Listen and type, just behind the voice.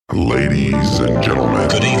Ladies and gentlemen,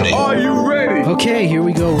 good evening. Are you ready? Okay, here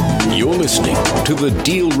we go. You're listening to the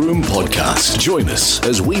Deal Room Podcast. Join us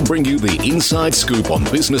as we bring you the inside scoop on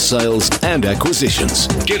business sales and acquisitions.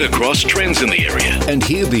 Get across trends in the area and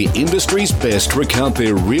hear the industry's best recount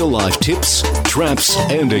their real-life tips, traps,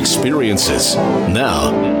 and experiences.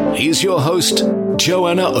 Now, here's your host,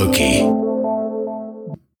 Joanna Oakey.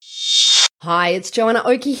 Hi, it's Joanna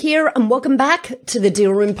Oakey here, and welcome back to the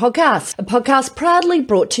Deal Room Podcast, a podcast proudly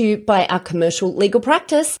brought to you by our commercial legal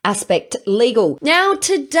practice, Aspect Legal. Now,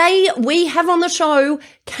 today we have on the show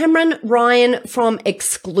Cameron Ryan from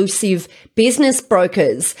Xcllusive Business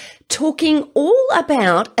Brokers, talking all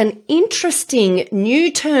about an interesting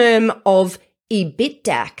new term of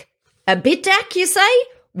EBITDAC. EBITDAC, you say?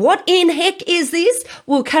 What in heck is this?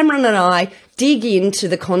 Well, Cameron and I dig into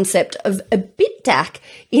the concept of EBITDAC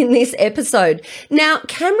in this episode. Now,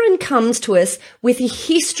 Cameron comes to us with a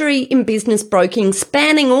history in business broking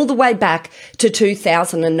spanning all the way back to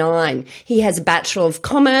 2009. He has a Bachelor of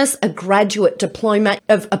Commerce, a graduate diploma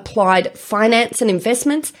of Applied Finance and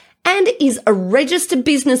Investments, and is a registered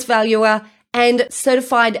business valuer and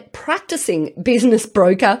certified practicing business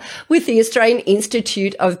broker with the Australian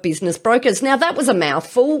Institute of Business Brokers. Now, that was a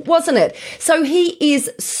mouthful, wasn't it? So he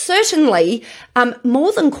is certainly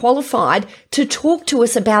more than qualified to talk to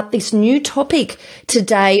us about this new topic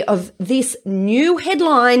today of this new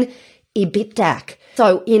headline, EBITDAC.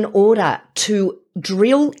 So in order to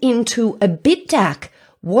drill into EBITDAC,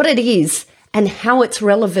 what it is, and how it's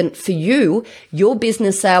relevant for you, your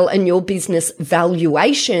business sale and your business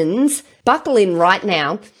valuations, buckle in right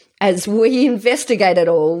now as we investigate it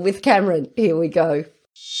all with Cameron. Here we go.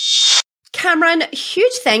 Cameron,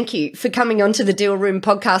 huge thank you for coming on to the Deal Room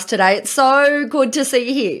Podcast today. It's so good to see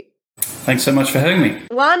you here. Thanks so much for having me.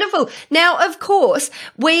 Wonderful. Now, of course,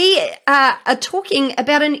 we are talking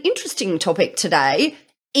about an interesting topic today,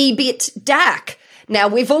 EBITDAC. Now,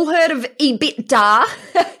 we've all heard of EBITDA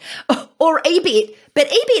or EBIT, but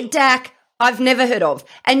EBITDAC I've never heard of.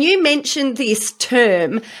 And you mentioned this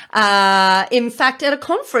term, in fact, at a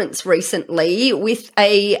conference recently with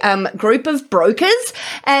a group of brokers.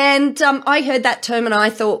 And I heard that term and I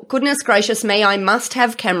thought, goodness gracious me, I must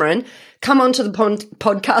have Cameron come onto the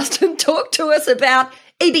podcast and talk to us about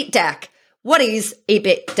EBITDAC. What is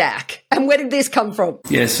EBITDAC and where did this come from?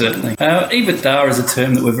 Yes, certainly. EBITDA is a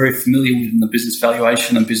term that we're very familiar with in the business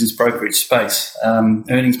valuation and business brokerage space.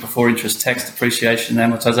 Earnings before interest, tax, depreciation,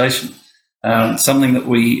 and amortization. Something that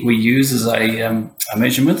we use as a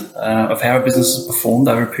measurement of how a business has performed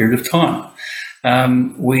over a period of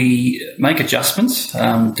time. We make adjustments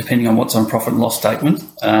depending on what's on profit and loss statement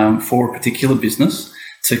for a particular business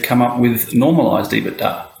to come up with normalised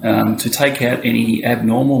EBITDA, to take out any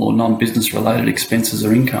abnormal or non-business related expenses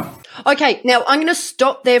or income. Okay, now I'm going to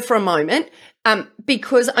stop there for a moment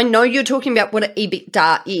because I know you're talking about what an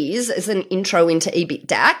EBITDA is as an intro into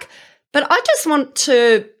EBITDAC, but I just want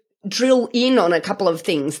to drill in on a couple of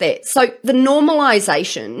things there. So the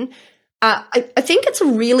normalisation, I think it's a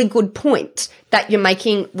really good point that you're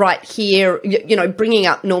making right here, you know, bringing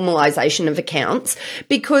up normalisation of accounts,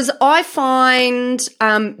 because I find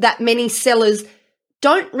that many sellers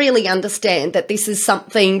don't really understand that this is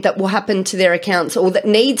something that will happen to their accounts or that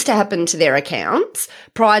needs to happen to their accounts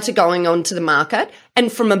prior to going on to the market.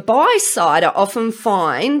 And from a buy side, I often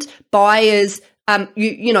find buyers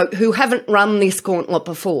you know, who haven't run this gauntlet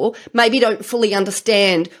before, maybe don't fully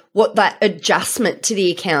understand what that adjustment to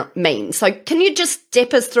the account means. So can you just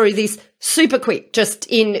step us through this super quick, just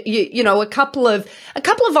in, you know, a couple of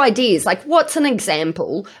ideas, like what's an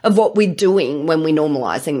example of what we're doing when we're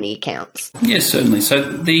normalising the accounts? Yes, certainly. So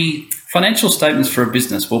the financial statements for a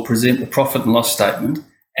business will present the profit and loss statement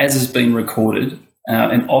as has been recorded,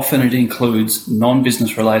 and often it includes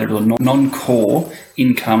non-business related or non-core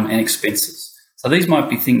income and expenses. So these might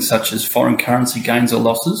be things such as foreign currency gains or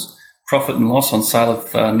losses, profit and loss on sale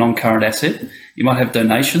of non-current asset. You might have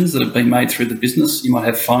donations that have been made through the business. You might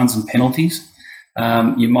have fines and penalties.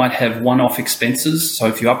 You might have one-off expenses. So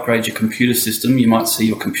if you upgrade your computer system, you might see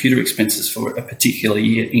your computer expenses for a particular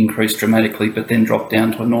year increase dramatically, but then drop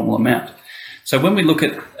down to a normal amount. So when we look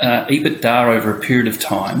at EBITDA over a period of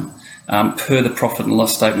time, per the profit and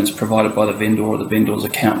loss statements provided by the vendor or the vendor's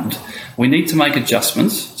accountant, we need to make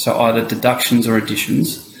adjustments, so either deductions or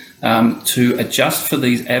additions, to adjust for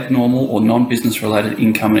these abnormal or non-business related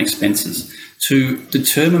income and expenses to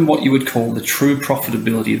determine what you would call the true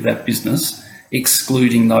profitability of that business,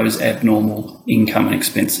 excluding those abnormal income and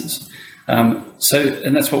expenses. And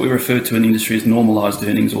that's what we refer to in industry as normalised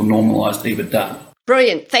earnings or normalised EBITDA.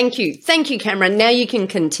 Brilliant. Thank you. Thank you, Cameron. Now you can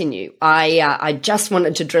continue. I just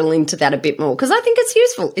wanted to drill into that a bit more because I think it's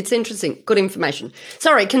useful. It's interesting. Good information.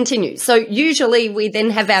 Sorry, continue. So usually we then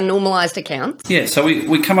have our normalised accounts. Yeah, so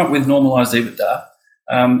we come up with normalised EBITDA,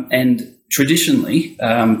 and traditionally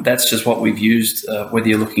that's just what we've used, whether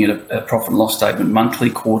you're looking at a profit and loss statement monthly,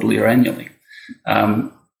 quarterly or annually.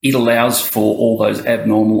 It allows for all those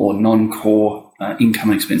abnormal or non-core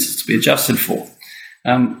income expenses to be adjusted for.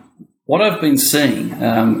 What I've been seeing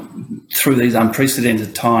through these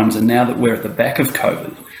unprecedented times, and now that we're at the back of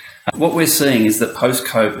COVID, what we're seeing is that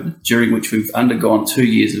post-COVID, during which we've undergone 2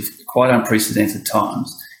 years of quite unprecedented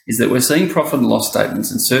times, is that we're seeing profit and loss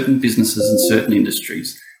statements in certain businesses and certain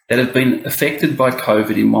industries that have been affected by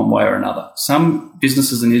COVID in one way or another. Some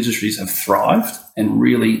businesses and industries have thrived and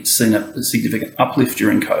really seen a significant uplift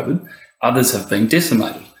during COVID. Others have been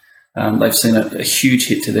decimated. They've seen a huge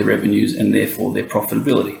hit to their revenues and therefore their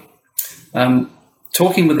profitability.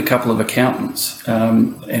 Talking with a couple of accountants,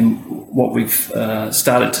 and what we've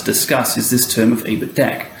started to discuss is this term of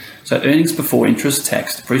EBITDAC. So earnings before interest,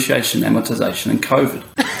 tax, depreciation, amortization, and COVID.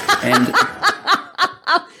 And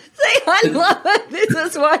see, I love it. This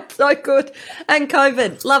is why it's so good. And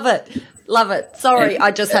COVID, love it. Love it. Sorry,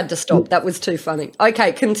 I just had to stop. That was too funny.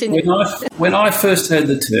 Okay, continue. When I first heard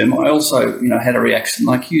the term, I also, had a reaction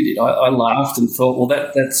like you did. I laughed and thought, well,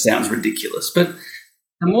 that sounds ridiculous. But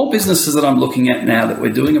the more businesses that I'm looking at now that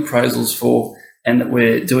we're doing appraisals for and that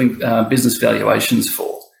we're doing business valuations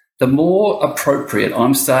for, the more appropriate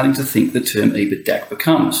I'm starting to think the term EBITDAC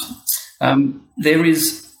becomes. There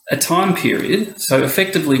is a time period. So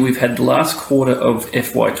effectively, we've had the last quarter of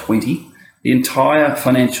FY20, the entire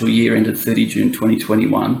financial year ended 30 June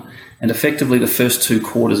 2021, and effectively the first 2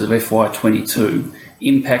 quarters of FY22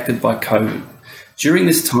 impacted by COVID. During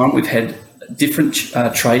this time, we've had different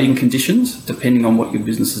trading conditions depending on what your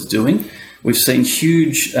business is doing. We've seen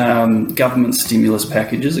huge government stimulus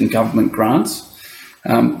packages and government grants,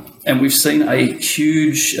 and we've seen a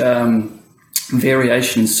huge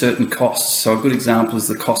variation in certain costs. So a good example is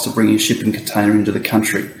the cost of bringing a shipping container into the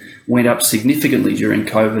country went up significantly during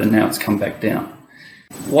COVID, and now it's come back down.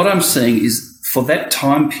 What I'm seeing is for that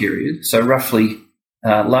time period, so roughly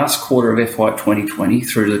last quarter of FY 2020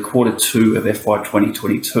 through to the quarter 2 of FY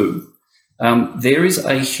 2022, there is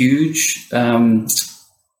a huge,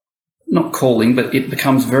 not calling, but it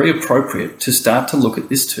becomes very appropriate to start to look at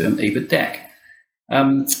this term EBITDAC.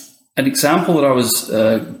 An example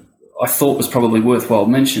that I thought was probably worthwhile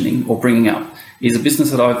mentioning or bringing up is a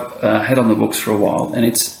business that I've had on the books for a while, and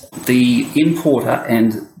it's the importer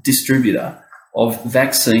and distributor of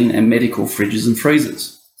vaccine and medical fridges and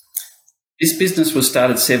freezers. This business was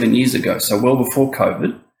started 7 years ago, so well before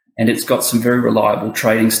COVID, and it's got some very reliable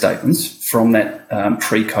trading statements from that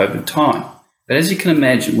pre-COVID time. But as you can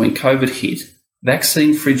imagine, when COVID hit,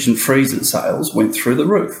 vaccine fridge and freezer sales went through the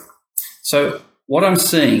roof. So what I'm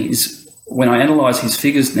seeing is when I analyse his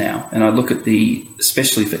figures now, and I look at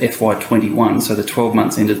especially for FY21, so the 12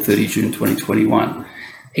 months ended 30 June 2021,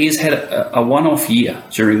 he has had a one-off year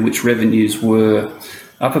during which revenues were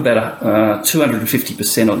up about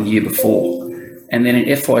 250% on the year before. And then in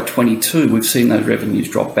FY22, we've seen those revenues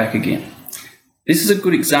drop back again. This is a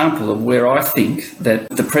good example of where I think that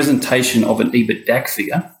the presentation of an EBITDAC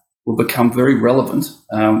figure will become very relevant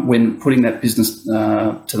when putting that business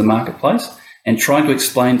to the marketplace and trying to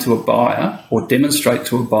explain to a buyer or demonstrate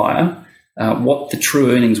to a buyer what the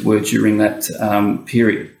true earnings were during that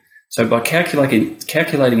period. So by calculating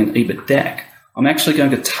an EBITDAC, I'm actually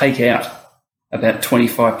going to take out about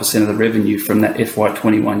 25% of the revenue from that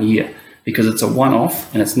FY21 year because it's a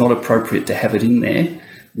one-off and it's not appropriate to have it in there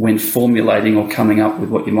when formulating or coming up with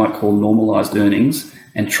what you might call normalised earnings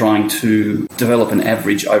and trying to develop an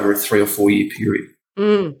average over a 3 or 4 year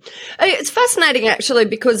period. It's fascinating actually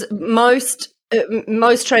because most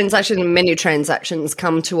transactions and menu transactions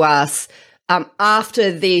come to us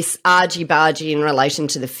after this argy-bargy in relation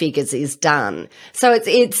to the figures is done. So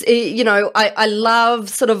it's I love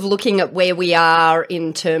sort of looking at where we are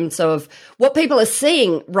in terms of what people are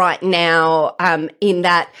seeing right now in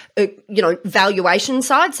that, valuation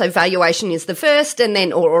side. So valuation is the first and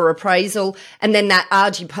then, or appraisal, and then that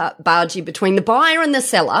argy-bargy between the buyer and the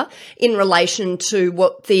seller in relation to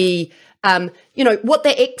what the what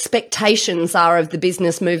their expectations are of the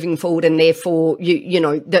business moving forward, and therefore,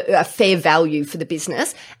 a fair value for the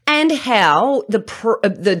business, and how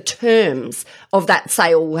the terms of that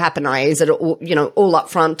sale will happen. Is it all up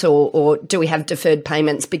front, or do we have deferred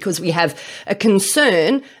payments because we have a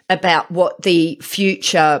concern about what the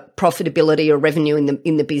future profitability or revenue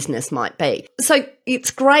in the business might be? So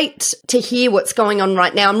it's great to hear what's going on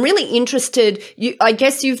right now. I'm really interested. I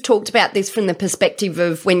guess you've talked about this from the perspective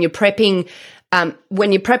of when you're prepping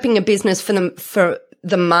a business for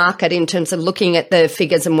the market, in terms of looking at the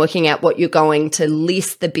figures and working out what you're going to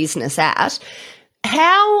list the business at.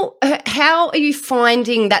 How are you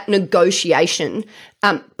finding that negotiation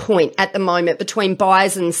point at the moment between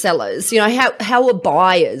buyers and sellers? How are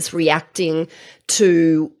buyers reacting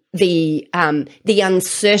to the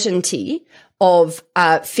uncertainty of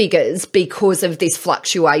figures because of this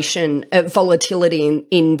fluctuation, volatility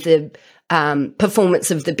in the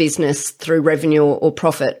performance of the business through revenue or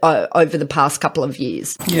profit over the past couple of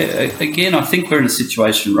years? Yeah, again, I think we're in a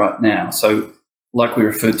situation right now. So like we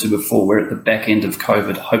referred to before, we're at the back end of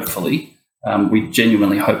COVID, hopefully. We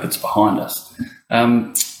genuinely hope it's behind us.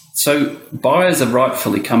 So buyers are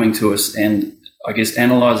rightfully coming to us and, I guess,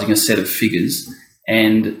 analysing a set of figures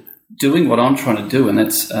and doing what I'm trying to do, and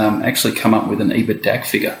that's actually come up with an EBITDAC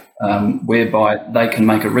figure, whereby they can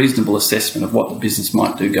make a reasonable assessment of what the business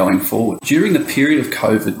might do going forward. During the period of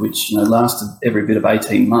COVID, which lasted every bit of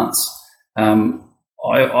 18 months,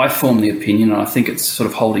 I form the opinion, and I think it's sort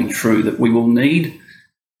of holding true, that we will need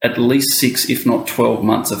at least 6, if not 12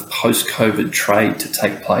 months of post-COVID trade to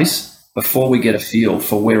take place before we get a feel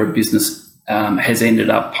for where a business has ended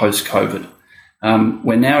up post-COVID.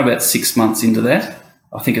 We're now about 6 months into that.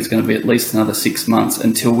 I think it's going to be at least another 6 months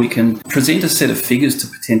until we can present a set of figures to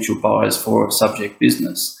potential buyers for a subject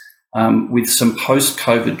business with some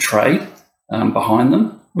post-COVID trade behind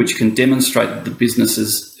them, which can demonstrate that the business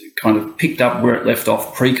has kind of picked up where it left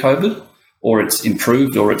off pre-COVID, or it's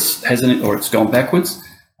improved, or it's hasn't, or it's gone backwards.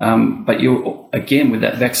 But again, with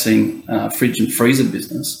that vaccine fridge and freezer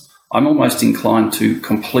business, I'm almost inclined to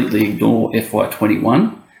completely ignore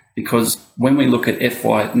FY21, because when we look at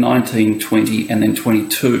FY 19, 20, and then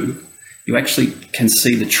 22, you actually can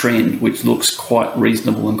see the trend, which looks quite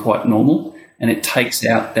reasonable and quite normal, and it takes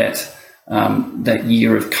out that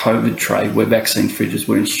year of COVID trade where vaccine fridges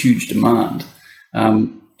were in huge demand.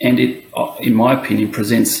 And it, in my opinion,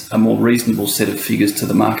 presents a more reasonable set of figures to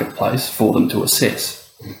the marketplace for them to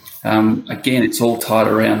assess. Again, it's all tied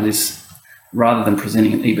around this, rather than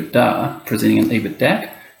presenting an EBITDA, presenting an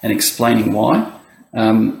EBITDAC and explaining why.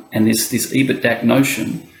 And this EBITDAC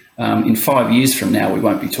notion, in 5 years from now, we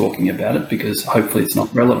won't be talking about it because hopefully it's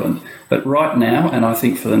not relevant. But right now, and I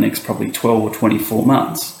think for the next probably 12 or 24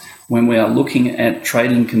 months, when we are looking at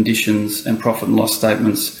trading conditions and profit and loss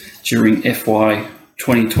statements during FY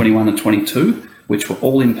 2021 and 22, which were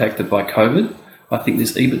all impacted by COVID, I think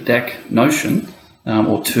this EBITDAC notion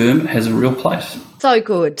or term has a real place. So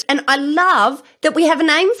good. And I love that we have a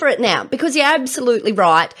name for it now, because you're absolutely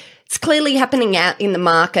right. It's clearly happening out in the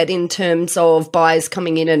market in terms of buyers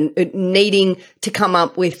coming in and needing to come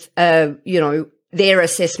up with, their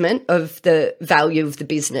assessment of the value of the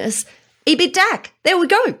business. EBITDAC. There we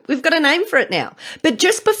go. We've got a name for it now. But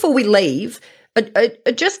just before we leave, I've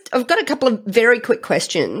got a couple of very quick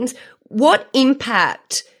questions. What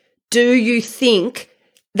impact do you think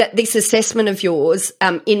that this assessment of yours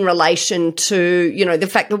in relation to, the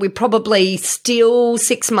fact that we're probably still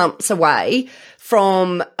 6 months away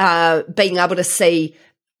from being able to see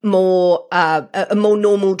a more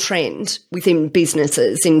normal trend within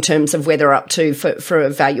businesses in terms of where they're up to for a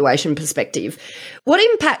valuation perspective. What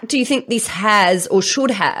impact do you think this has or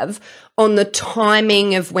should have on the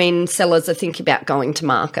timing of when sellers are thinking about going to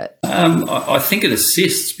market? I think it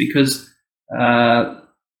assists, because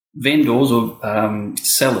vendors or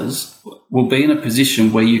sellers will be in a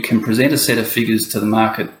position where you can present a set of figures to the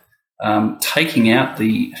market, taking out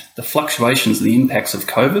the fluctuations and the impacts of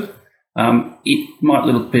COVID. It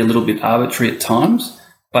might be a little bit arbitrary at times,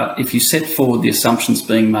 but if you set forward the assumptions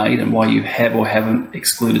being made and why you have or haven't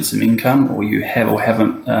excluded some income, or you have or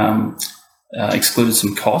haven't excluded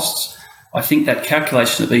some costs, I think that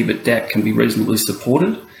calculation of EBITDAC can be reasonably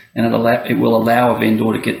supported, and it will allow a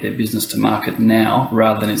vendor to get their business to market now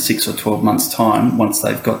rather than in 6 or 12 months' time, once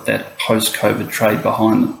they've got that post-COVID trade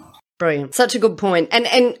behind them. Brilliant. Such a good point.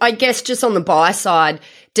 And I guess just on the buy side,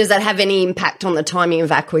 does that have any impact on the timing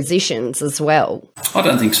of acquisitions as well? I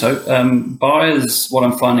don't think so. Buyers, what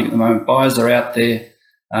I'm finding at the moment, buyers are out there.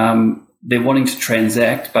 They're wanting to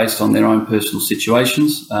transact based on their own personal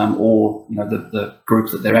situations or the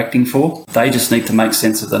group that they're acting for. They just need to make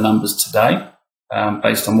sense of the numbers today.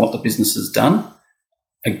 based on what the business has done.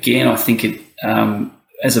 Again, I think it,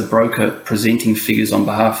 as a broker presenting figures on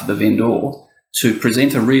behalf of the vendor, to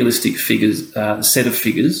present a realistic set of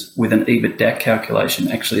figures with an EBITDAC calculation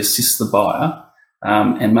actually assists the buyer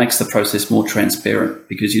and makes the process more transparent,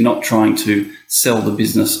 because you're not trying to sell the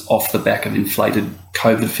business off the back of inflated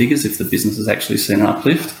COVID figures if the business has actually seen an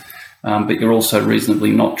uplift, but you're also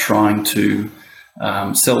reasonably not trying to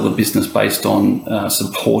sell the business based on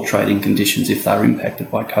some poor trading conditions if they're impacted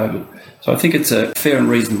by COVID. So I think it's a fair and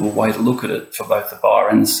reasonable way to look at it for both the buyer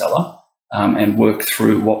and the seller, and work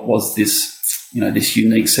through what was this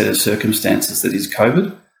unique set of circumstances that is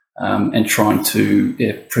COVID, and trying to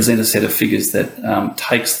present a set of figures that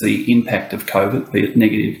takes the impact of COVID, be it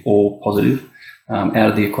negative or positive, out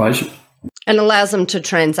of the equation. And allows them to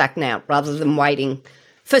transact now rather than waiting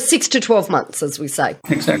for 6 to 12 months, as we say.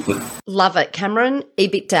 Exactly. Love it, Cameron.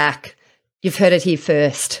 EBITDAC. You've heard it here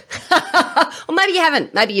first. Or maybe you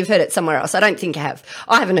haven't. Maybe you've heard it somewhere else. I don't think you have.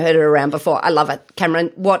 I haven't heard it around before. I love it,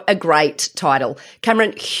 Cameron. What a great title.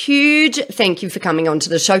 Cameron, huge thank you for coming on to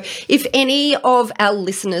the show. If any of our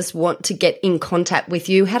listeners want to get in contact with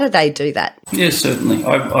you, how do they do that? Yes, certainly.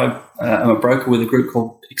 I am a broker with a group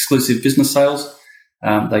called Xclusive Business Sales.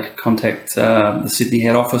 They could contact the Sydney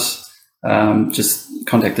head office. Just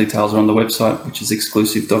contact details are on the website, which is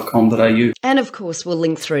xclusive.com.au. And of course, we'll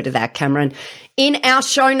link through to that, Cameron, in our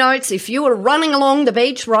show notes. If you are running along the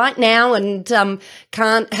beach right now and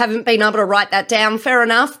haven't been able to write that down, fair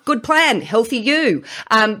enough. Good plan. Healthy you.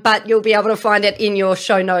 But you'll be able to find it in your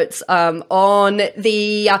show notes on your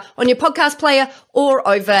podcast player or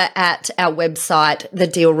over at our website,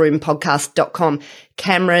 thedealroompodcast.com.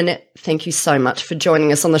 Cameron, thank you so much for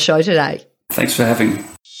joining us on the show today. Thanks for having me.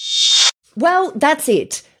 Well, that's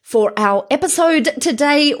it for our episode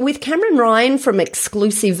today with Cameron Ryan from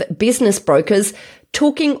Xclusive Business Brokers,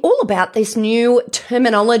 talking all about this new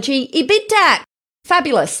terminology, EBITDAC.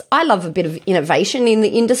 Fabulous. I love a bit of innovation in the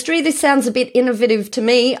industry. This sounds a bit innovative to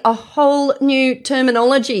me. A whole new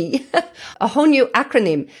terminology, a whole new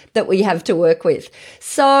acronym that we have to work with.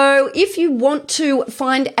 So if you want to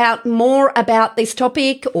find out more about this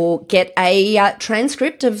topic or get a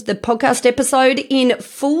transcript of the podcast episode in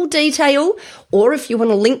full detail, or if you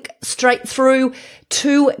want to link straight through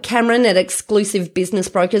to Cameron at Xclusive Business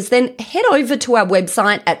Brokers, then head over to our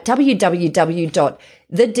website at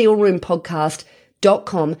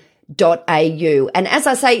www.thedealroompodcast.com.au. And as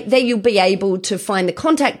I say, there you'll be able to find the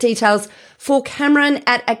contact details for Cameron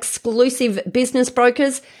at Xclusive Business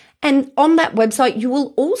Brokers. And on that website, you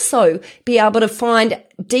will also be able to find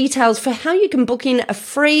details for how you can book in a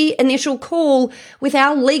free initial call with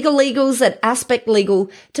our legal legals at Aspect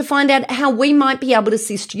Legal to find out how we might be able to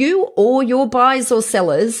assist you or your buyers or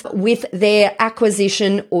sellers with their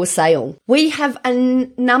acquisition or sale. We have a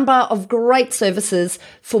number of great services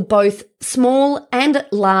for both small and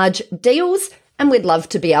large deals, and we'd love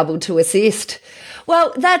to be able to assist.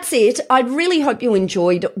 Well, that's it. I really hope you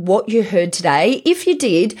enjoyed what you heard today. If you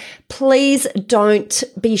did, please don't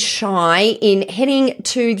be shy in heading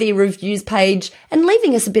to the reviews page and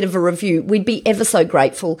leaving us a bit of a review. We'd be ever so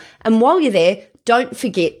grateful. And while you're there, don't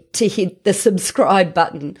forget to hit the subscribe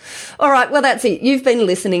button. All right, well, that's it. You've been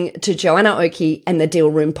listening to Joanna Oakey and the Deal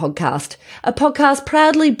Room Podcast, a podcast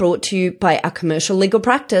proudly brought to you by our commercial legal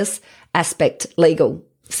practice, Aspect Legal.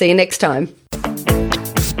 See you next time.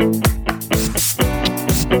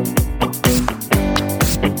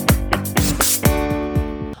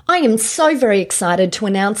 I am so very excited to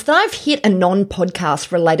announce that I've hit a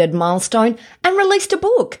non-podcast related milestone and released a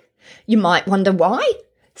book. You might wonder why?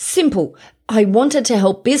 Simple. I wanted to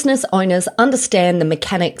help business owners understand the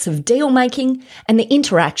mechanics of deal making and the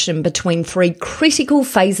interaction between three critical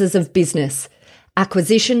phases of business: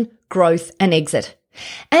 acquisition, growth, and exit.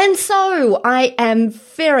 And so I am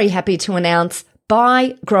very happy to announce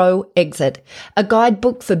Buy, Grow, Exit, a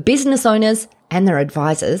guidebook for business owners and their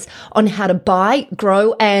advisors on how to buy,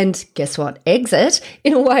 grow, and guess what? Exit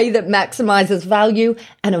in a way that maximizes value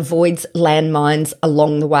and avoids landmines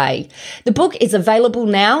along the way. The book is available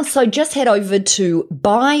now, so just head over to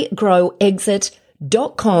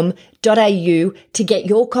buygrowexit.com.au to get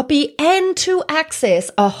your copy and to access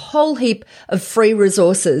a whole heap of free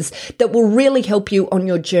resources that will really help you on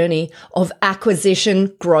your journey of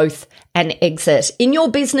acquisition, growth, and exit in your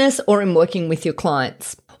business or in working with your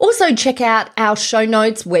clients. Also, check out our show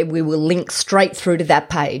notes where we will link straight through to that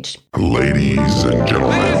page. Ladies and gentlemen.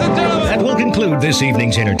 That will conclude this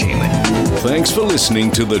evening's entertainment. Thanks for listening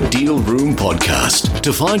to the Deal Room Podcast.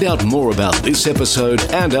 To find out more about this episode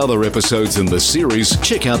and other episodes in the series,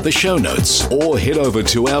 check out the show notes or head over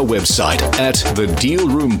to our website at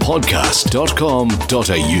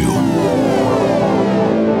thedealroompodcast.com.au.